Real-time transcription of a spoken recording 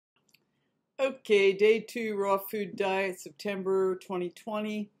Okay, day two, raw food diet, September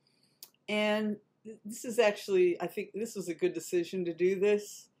 2020. And this is actually, I think this was a good decision to do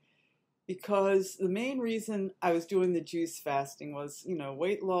this because the main reason I was doing the juice fasting was,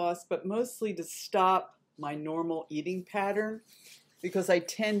 weight loss, but mostly to stop my normal eating pattern because I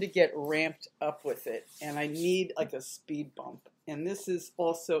tend to get ramped up with it and I need like a speed bump. And this is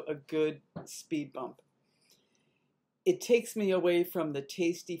also a good speed bump. It takes me away from the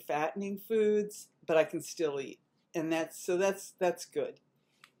tasty fattening foods, but I can still eat. And that's good.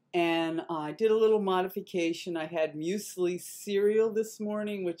 And I did a little modification. I had muesli cereal this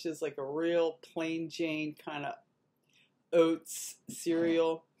morning, which is like a real plain Jane kind of oats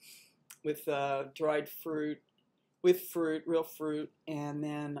cereal with dried fruit, with fruit, real fruit. And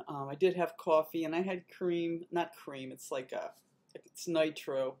then I did have coffee, and I had cream, not cream. It's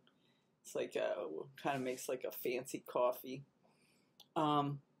nitro. It's like kind of makes like a fancy coffee,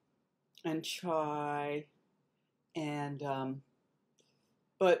 and chai, and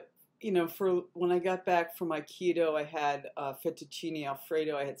but for when I got back from my keto, I had fettuccine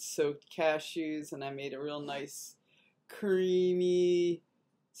alfredo. I had soaked cashews, and I made a real nice, creamy,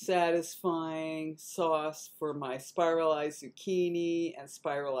 satisfying sauce for my spiralized zucchini and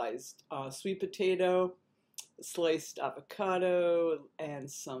spiralized sweet potato, sliced avocado, and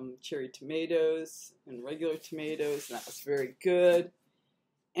some cherry tomatoes and regular tomatoes, and that was very good.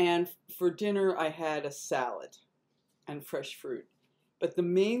 And for dinner, I had a salad and fresh fruit. But the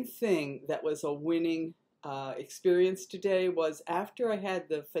main thing that was a winning experience today was after I had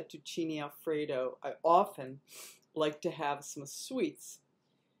the fettuccine alfredo, I often like to have some sweets.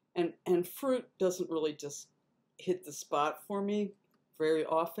 And fruit doesn't really just hit the spot for me very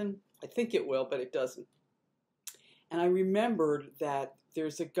often. I think it will, but it doesn't. And I remembered that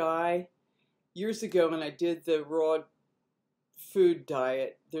there's a guy, years ago when I did the raw food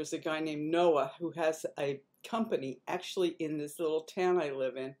diet, there's a guy named Noah who has a company actually in this little town I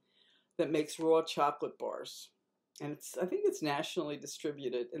live in that makes raw chocolate bars. And I think it's nationally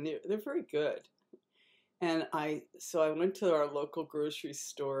distributed, and they're very good. And so I went to our local grocery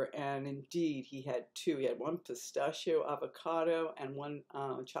store, and indeed he had two. He had one pistachio avocado and one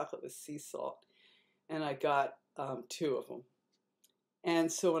chocolate with sea salt. And I got two of them.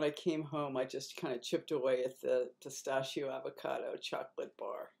 And so when I came home, I just kind of chipped away at the pistachio avocado chocolate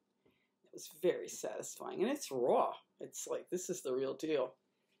bar. It was very satisfying, and it's raw. It's like, this is the real deal.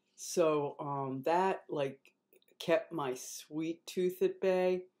 So that like kept my sweet tooth at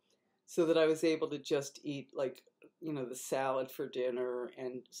bay, so that I was able to just eat like the salad for dinner,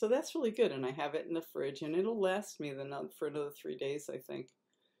 and so that's really good. And I have it in the fridge, and it'll last me for another 3 days, I think.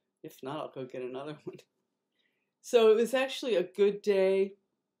 If not, I'll go get another one. So it was actually a good day.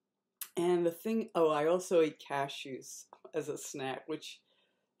 And I also ate cashews as a snack, which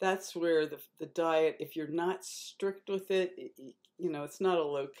that's where the diet, if you're not strict with it, it's not a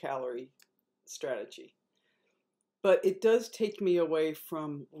low calorie strategy. But it does take me away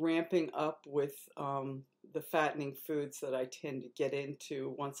from ramping up with the fattening foods that I tend to get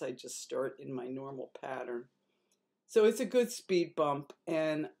into once I just start in my normal pattern. So it's a good speed bump,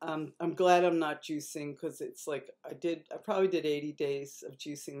 and I'm glad I'm not juicing, because it's like I probably did 80 days of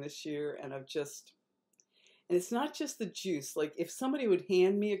juicing this year, and and it's not just the juice. Like if somebody would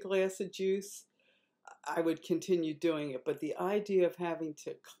hand me a glass of juice, I would continue doing it. But the idea of having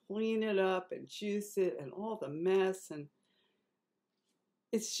to clean it up and juice it and all the mess, and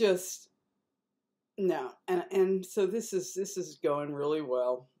it's just no. And so this is going really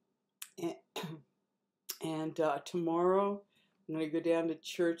well. And tomorrow, I'm going to go down to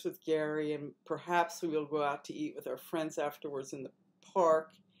church with Gary, and perhaps we will go out to eat with our friends afterwards in the park.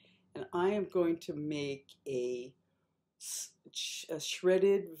 And I am going to make a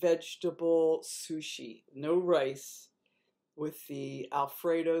shredded vegetable sushi, no rice, with the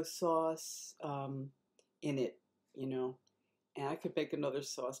Alfredo sauce in it, And I could make another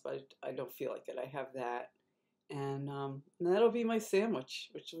sauce, but I don't feel like it. I have that. And that'll be my sandwich,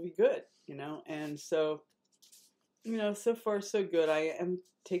 which will be good, And so, so far so good. I am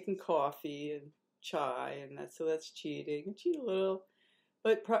taking coffee and chai, and that's cheating. I cheat a little,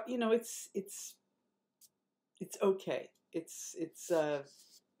 but it's okay. It's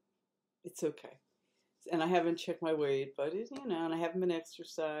okay. And I haven't checked my weight, but and I haven't been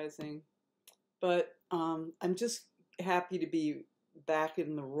exercising. But I'm just happy to be back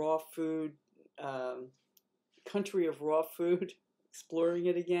in the raw food country of raw food, exploring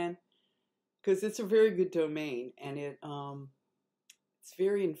it again, because it's a very good domain, and it's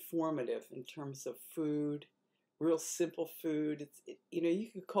very informative in terms of food, real simple food.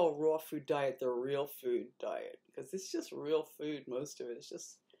 You could call raw food diet the real food diet, because it's just real food. Most of it is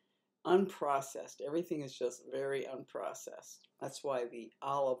just unprocessed. Everything is just very unprocessed. That's why the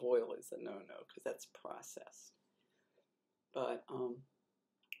olive oil is a no-no, because that's processed. But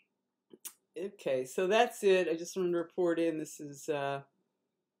okay, so that's it. I just wanted to report in. This is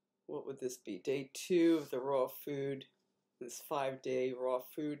what would this be? Day 2 of the raw food, this 5-day raw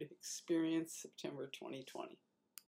food experience, September 2020.